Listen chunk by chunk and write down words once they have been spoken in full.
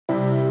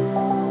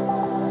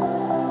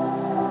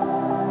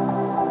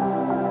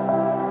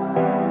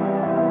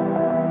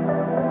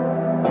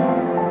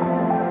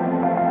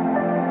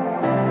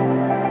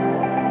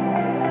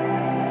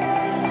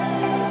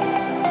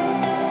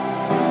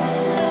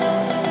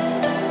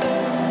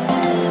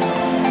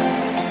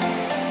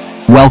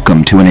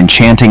Welcome to an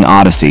enchanting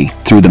odyssey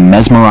through the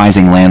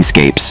mesmerizing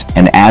landscapes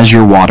and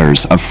azure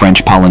waters of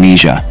French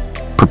Polynesia.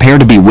 Prepare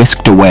to be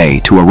whisked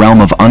away to a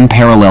realm of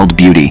unparalleled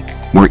beauty,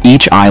 where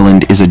each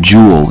island is a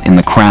jewel in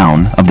the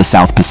crown of the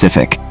South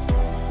Pacific.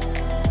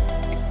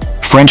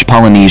 French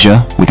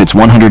Polynesia, with its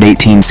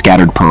 118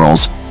 scattered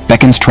pearls,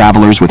 beckons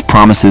travelers with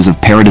promises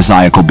of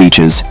paradisiacal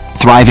beaches,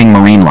 thriving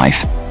marine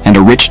life, and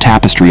a rich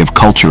tapestry of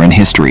culture and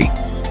history.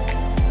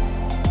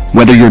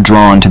 Whether you're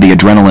drawn to the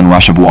adrenaline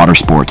rush of water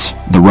sports,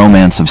 the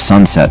romance of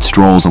sunset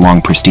strolls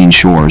along pristine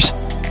shores,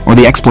 or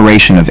the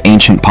exploration of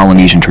ancient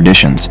Polynesian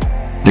traditions,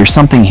 there's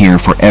something here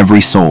for every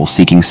soul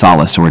seeking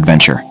solace or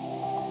adventure.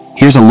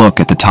 Here's a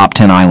look at the top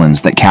 10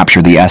 islands that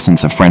capture the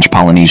essence of French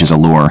Polynesia's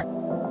allure.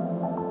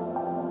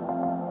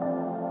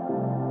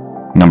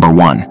 Number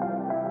 1.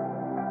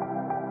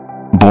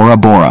 Bora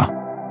Bora.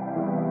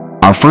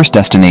 Our first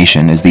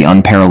destination is the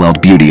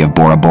unparalleled beauty of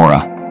Bora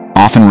Bora,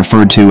 often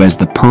referred to as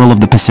the Pearl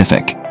of the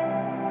Pacific.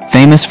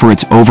 Famous for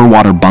its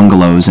overwater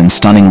bungalows and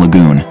stunning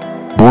lagoon,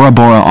 Bora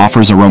Bora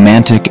offers a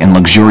romantic and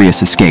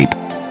luxurious escape.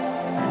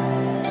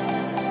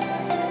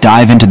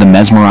 Dive into the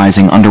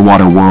mesmerizing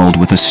underwater world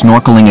with a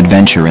snorkeling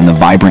adventure in the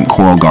vibrant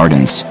coral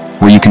gardens,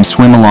 where you can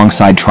swim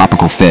alongside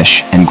tropical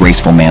fish and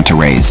graceful manta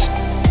rays.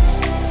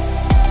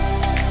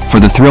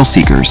 For the thrill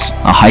seekers,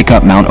 a hike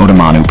up Mount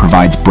Otamanu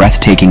provides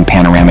breathtaking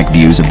panoramic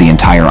views of the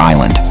entire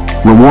island,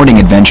 rewarding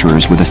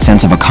adventurers with a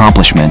sense of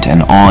accomplishment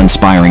and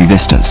awe-inspiring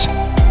vistas.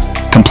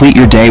 Complete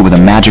your day with a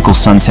magical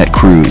sunset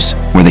cruise,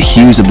 where the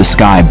hues of the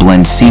sky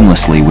blend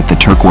seamlessly with the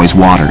turquoise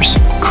waters,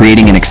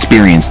 creating an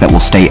experience that will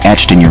stay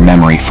etched in your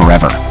memory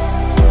forever.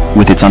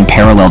 With its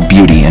unparalleled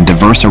beauty and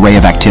diverse array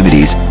of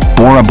activities,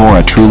 Bora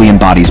Bora truly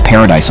embodies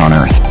paradise on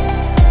Earth.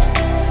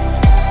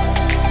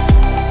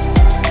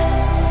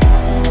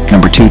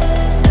 Number 2.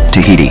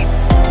 Tahiti.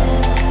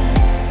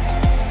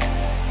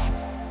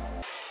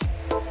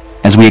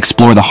 As we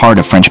explore the heart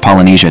of French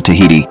Polynesia,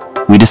 Tahiti,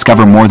 we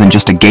discover more than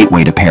just a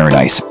gateway to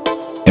paradise.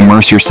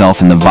 Immerse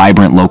yourself in the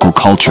vibrant local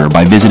culture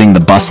by visiting the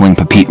bustling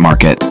Papit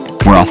market,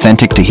 where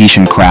authentic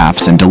Tahitian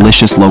crafts and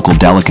delicious local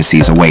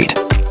delicacies await.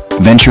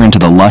 Venture into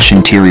the lush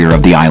interior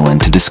of the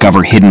island to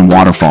discover hidden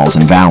waterfalls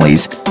and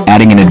valleys,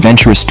 adding an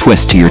adventurous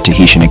twist to your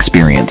Tahitian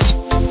experience.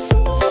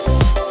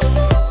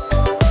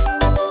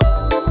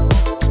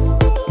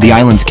 The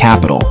island's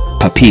capital,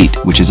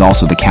 Papit, which is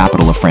also the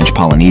capital of French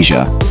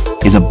Polynesia,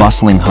 is a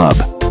bustling hub,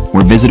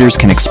 where visitors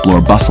can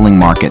explore bustling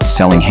markets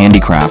selling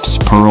handicrafts,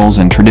 pearls,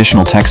 and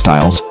traditional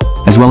textiles,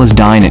 as well as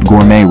dine at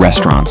gourmet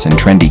restaurants and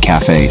trendy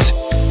cafes.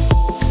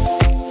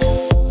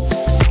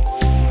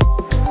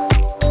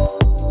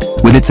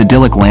 With its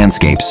idyllic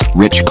landscapes,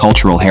 rich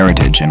cultural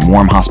heritage, and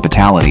warm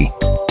hospitality,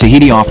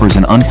 Tahiti offers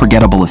an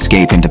unforgettable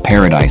escape into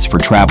paradise for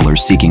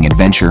travelers seeking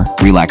adventure,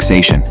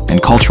 relaxation,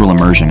 and cultural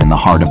immersion in the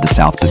heart of the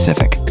South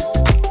Pacific.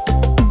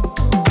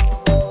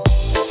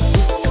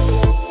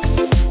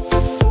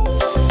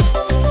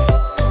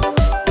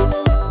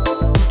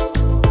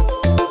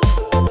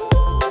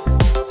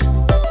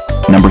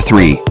 Number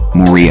 3.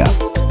 Moorea.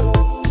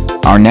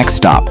 Our next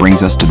stop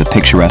brings us to the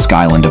picturesque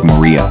island of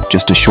Moorea,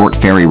 just a short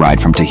ferry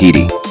ride from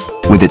Tahiti.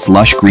 With its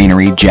lush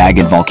greenery,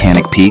 jagged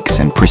volcanic peaks,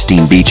 and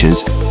pristine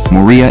beaches,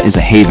 Moorea is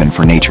a haven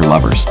for nature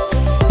lovers.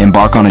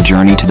 Embark on a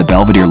journey to the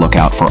Belvedere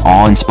Lookout for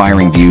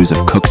awe-inspiring views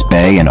of Cook's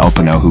Bay and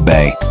Opanohu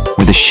Bay,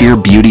 where the sheer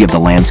beauty of the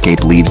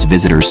landscape leaves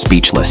visitors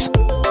speechless.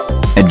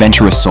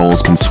 Adventurous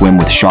souls can swim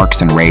with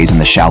sharks and rays in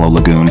the shallow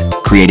lagoon,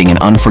 creating an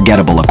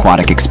unforgettable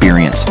aquatic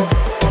experience.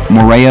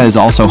 Moorea is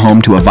also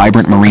home to a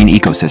vibrant marine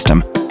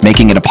ecosystem,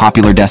 making it a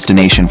popular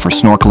destination for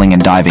snorkeling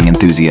and diving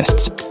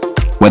enthusiasts.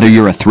 Whether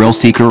you're a thrill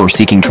seeker or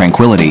seeking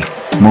tranquility,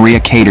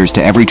 Moorea caters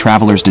to every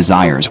traveler's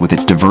desires with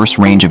its diverse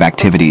range of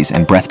activities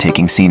and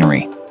breathtaking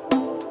scenery.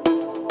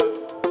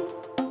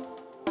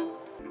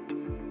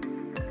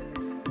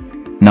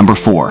 Number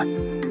 4.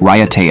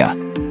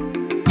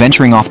 Raiatea.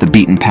 Venturing off the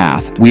beaten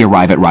path, we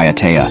arrive at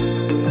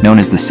Raiatea, known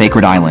as the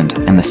Sacred Island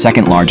and the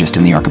second largest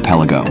in the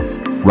archipelago.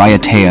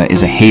 Raiatea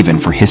is a haven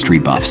for history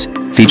buffs,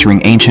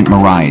 featuring ancient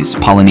maraes,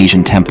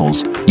 Polynesian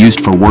temples, used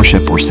for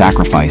worship or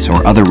sacrifice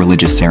or other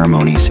religious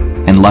ceremonies,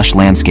 and lush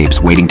landscapes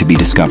waiting to be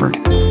discovered.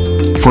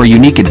 For a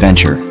unique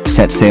adventure,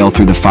 set sail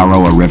through the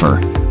Wharoa River,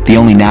 the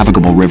only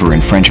navigable river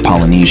in French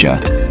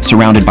Polynesia,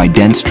 surrounded by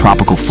dense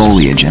tropical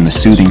foliage and the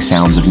soothing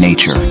sounds of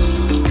nature.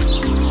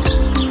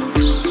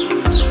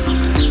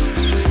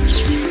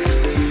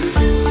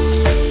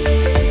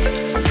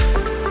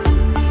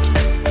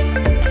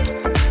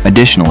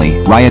 Additionally,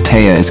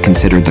 Raiatea is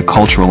considered the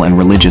cultural and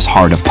religious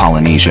heart of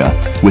Polynesia,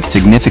 with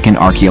significant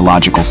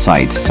archaeological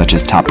sites such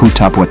as Tapu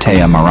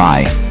Tapuatea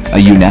Marae, a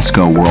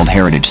UNESCO World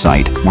Heritage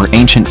Site, where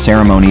ancient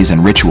ceremonies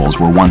and rituals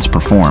were once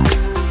performed.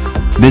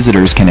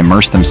 Visitors can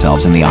immerse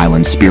themselves in the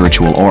island's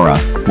spiritual aura,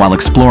 while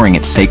exploring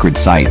its sacred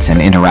sites and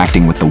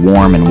interacting with the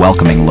warm and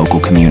welcoming local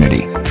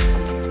community.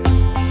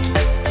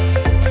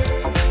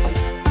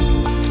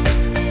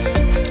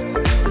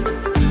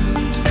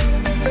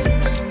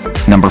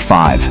 Number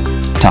 5.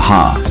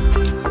 Taha.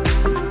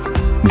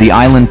 The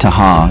island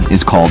Taha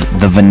is called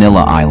the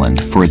Vanilla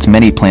Island for its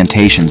many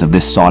plantations of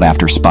this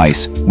sought-after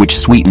spice, which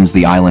sweetens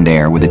the island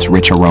air with its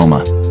rich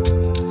aroma.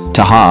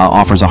 Taha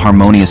offers a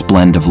harmonious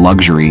blend of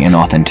luxury and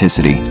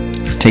authenticity.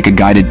 Take a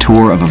guided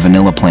tour of a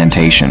vanilla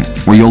plantation,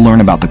 where you'll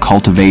learn about the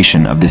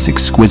cultivation of this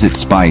exquisite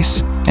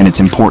spice and its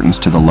importance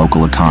to the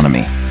local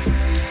economy.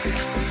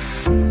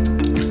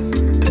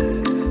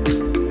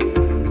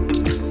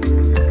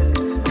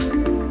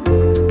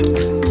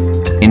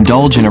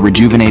 Indulge in a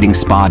rejuvenating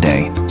spa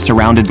day,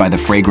 surrounded by the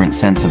fragrant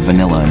scents of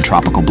vanilla and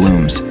tropical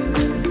blooms.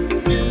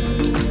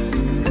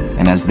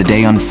 And as the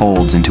day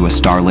unfolds into a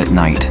starlit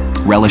night,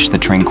 relish the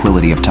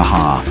tranquility of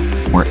Taha,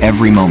 where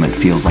every moment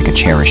feels like a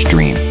cherished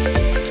dream.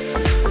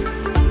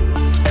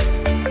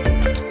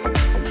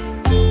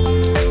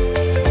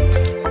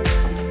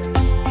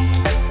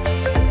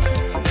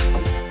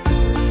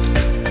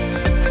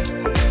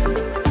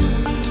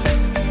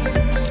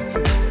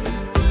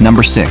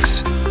 Number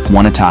 6.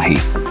 Tahi.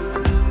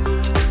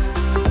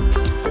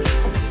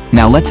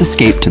 Now let's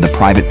escape to the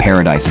private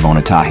paradise of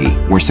Tahi,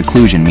 where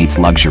seclusion meets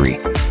luxury.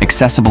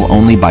 Accessible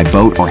only by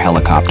boat or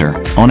helicopter,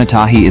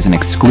 Tahi is an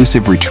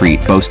exclusive retreat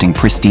boasting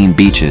pristine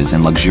beaches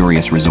and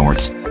luxurious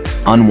resorts.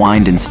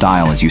 Unwind in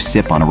style as you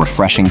sip on a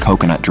refreshing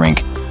coconut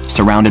drink,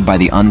 surrounded by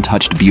the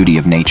untouched beauty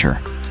of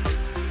nature.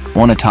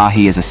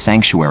 Tahi is a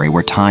sanctuary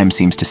where time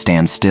seems to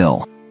stand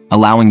still,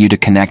 allowing you to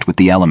connect with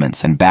the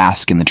elements and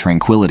bask in the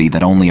tranquility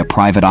that only a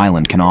private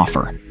island can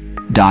offer.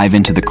 Dive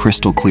into the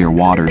crystal-clear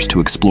waters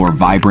to explore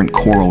vibrant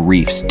coral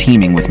reefs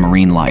teeming with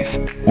marine life,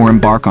 or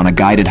embark on a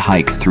guided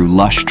hike through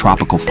lush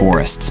tropical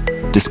forests,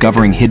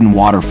 discovering hidden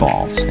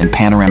waterfalls and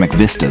panoramic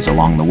vistas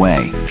along the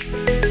way.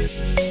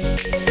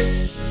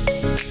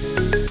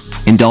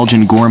 Indulge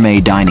in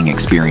gourmet dining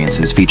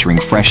experiences featuring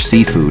fresh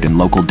seafood and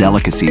local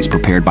delicacies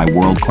prepared by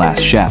world-class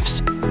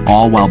chefs,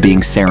 all while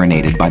being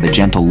serenaded by the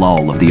gentle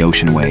lull of the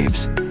ocean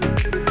waves.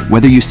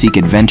 Whether you seek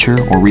adventure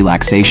or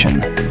relaxation,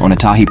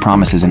 Tahi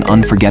promises an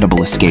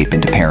unforgettable escape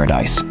into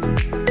paradise.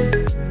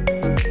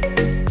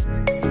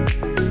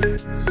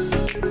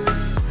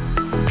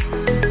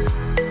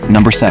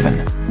 Number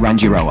 7.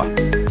 Rangiroa.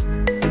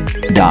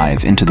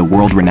 Dive into the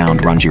world-renowned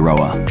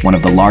Rangiroa, one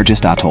of the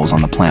largest atolls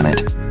on the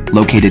planet,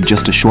 located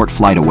just a short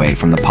flight away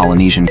from the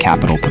Polynesian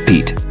capital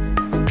Papeete.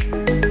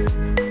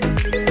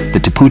 The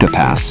Taputa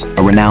Pass,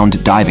 a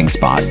renowned diving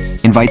spot,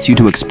 invites you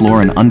to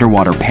explore an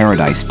underwater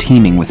paradise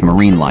teeming with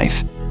marine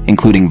life,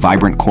 including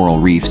vibrant coral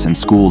reefs and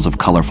schools of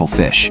colorful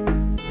fish.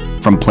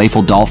 From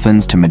playful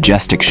dolphins to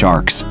majestic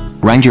sharks,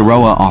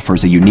 Rangiroa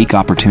offers a unique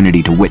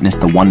opportunity to witness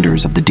the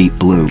wonders of the deep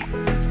blue.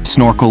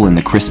 Snorkel in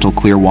the crystal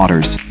clear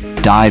waters,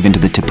 dive into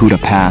the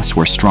Taputa Pass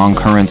where strong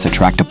currents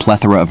attract a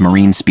plethora of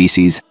marine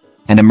species,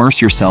 and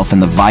immerse yourself in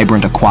the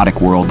vibrant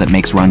aquatic world that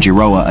makes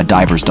Rangiroa a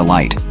diver's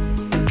delight.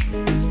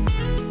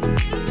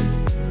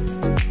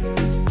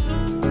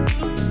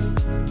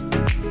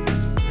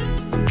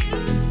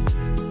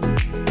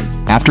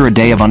 After a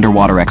day of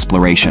underwater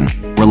exploration,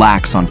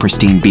 relax on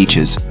pristine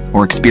beaches,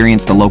 or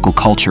experience the local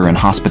culture and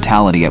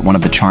hospitality at one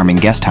of the charming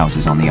guest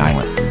houses on the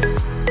island.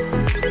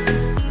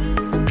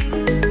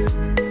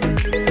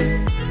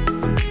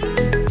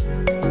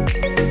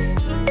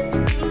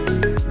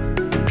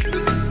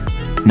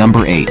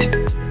 Number 8.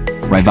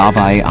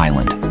 Raivavae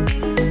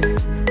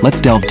Island. Let's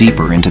delve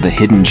deeper into the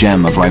hidden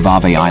gem of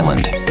Raivavae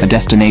Island, a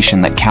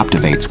destination that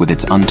captivates with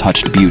its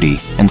untouched beauty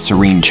and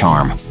serene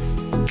charm.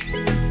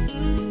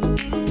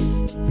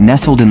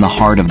 Nestled in the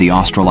heart of the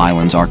Austral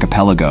Islands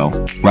archipelago,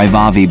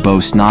 Raivavae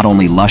boasts not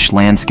only lush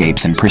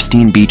landscapes and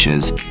pristine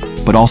beaches,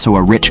 but also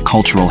a rich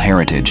cultural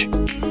heritage.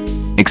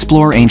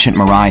 Explore ancient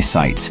marae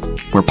sites,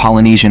 where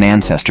Polynesian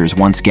ancestors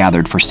once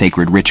gathered for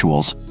sacred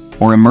rituals,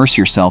 or immerse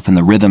yourself in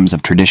the rhythms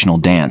of traditional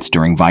dance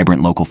during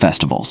vibrant local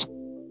festivals.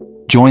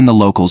 Join the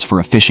locals for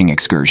a fishing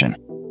excursion,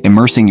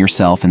 immersing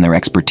yourself in their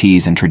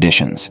expertise and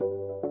traditions.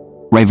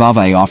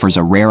 Raivavae offers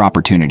a rare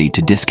opportunity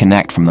to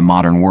disconnect from the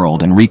modern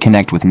world and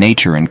reconnect with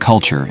nature and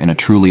culture in a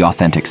truly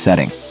authentic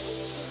setting.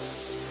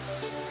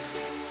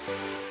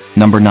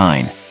 Number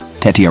 9.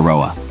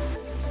 Tetiaroa.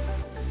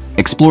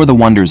 Explore the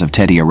wonders of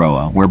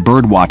Tetiaroa, where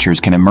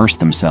birdwatchers can immerse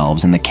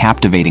themselves in the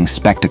captivating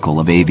spectacle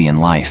of avian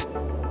life,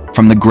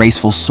 from the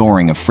graceful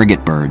soaring of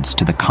frigate birds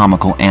to the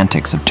comical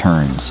antics of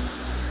terns.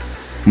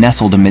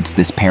 Nestled amidst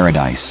this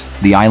paradise,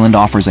 the island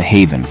offers a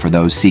haven for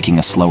those seeking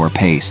a slower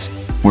pace,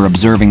 where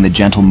observing the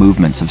gentle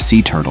movements of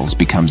sea turtles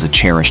becomes a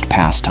cherished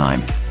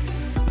pastime.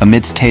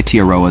 Amidst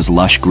Tetiaroa's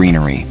lush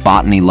greenery,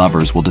 botany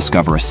lovers will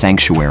discover a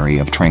sanctuary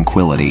of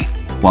tranquility,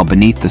 while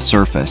beneath the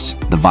surface,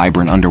 the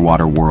vibrant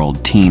underwater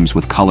world teems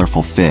with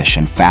colorful fish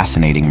and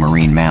fascinating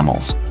marine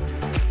mammals.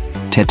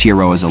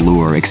 Tetiaroa's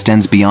allure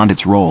extends beyond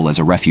its role as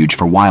a refuge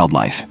for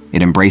wildlife.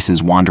 It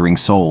embraces wandering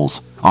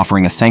souls,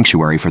 offering a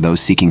sanctuary for those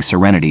seeking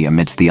serenity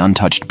amidst the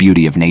untouched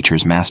beauty of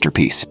nature's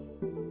masterpiece.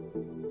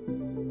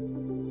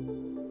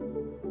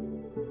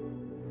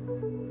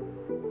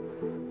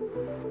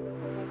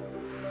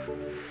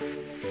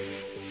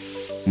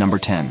 Number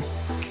 10.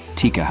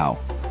 Tikahau.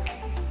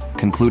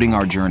 Concluding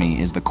our journey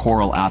is the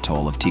coral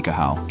atoll of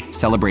Tikahau.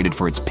 Celebrated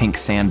for its pink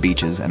sand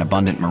beaches and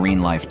abundant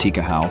marine life,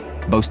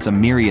 Tikahau boasts a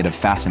myriad of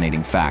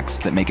fascinating facts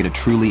that make it a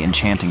truly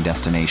enchanting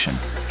destination.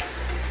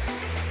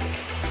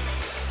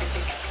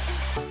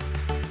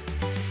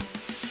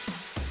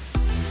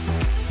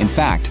 In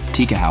fact,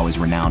 Tikahau is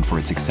renowned for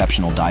its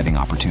exceptional diving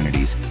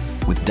opportunities,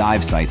 with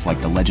dive sites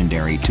like the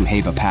legendary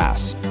Tuheva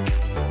Pass.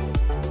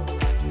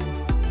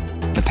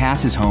 The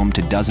pass is home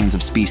to dozens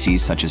of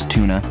species such as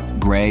tuna,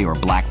 gray or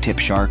black tip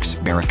sharks,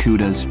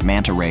 barracudas,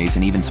 manta rays,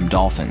 and even some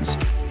dolphins.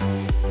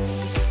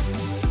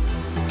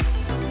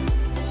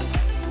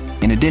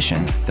 In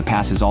addition, the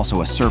pass is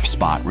also a surf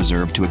spot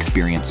reserved to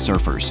experienced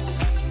surfers.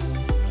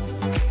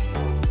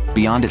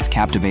 Beyond its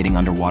captivating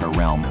underwater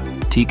realm,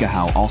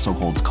 Tikahau also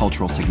holds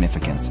cultural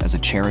significance as a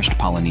cherished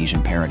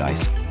Polynesian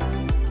paradise.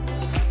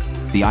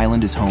 The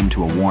island is home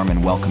to a warm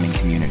and welcoming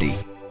community,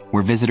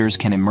 where visitors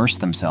can immerse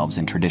themselves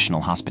in traditional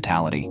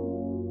hospitality.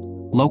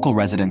 Local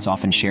residents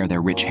often share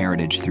their rich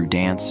heritage through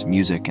dance,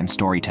 music, and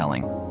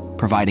storytelling,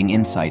 providing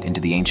insight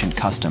into the ancient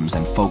customs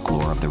and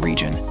folklore of the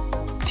region.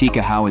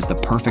 Tikahau is the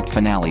perfect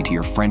finale to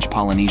your French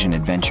Polynesian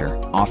adventure,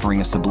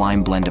 offering a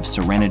sublime blend of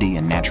serenity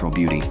and natural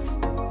beauty.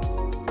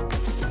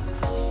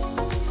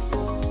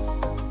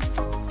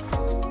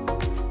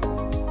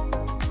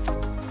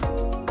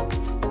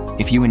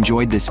 If you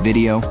enjoyed this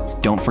video,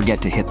 don't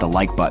forget to hit the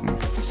like button,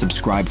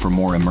 subscribe for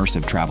more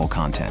immersive travel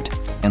content,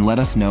 and let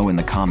us know in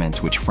the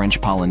comments which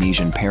French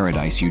Polynesian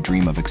paradise you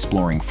dream of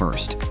exploring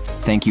first.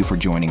 Thank you for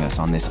joining us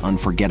on this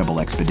unforgettable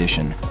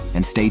expedition,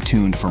 and stay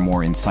tuned for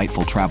more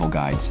insightful travel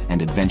guides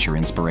and adventure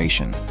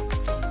inspiration.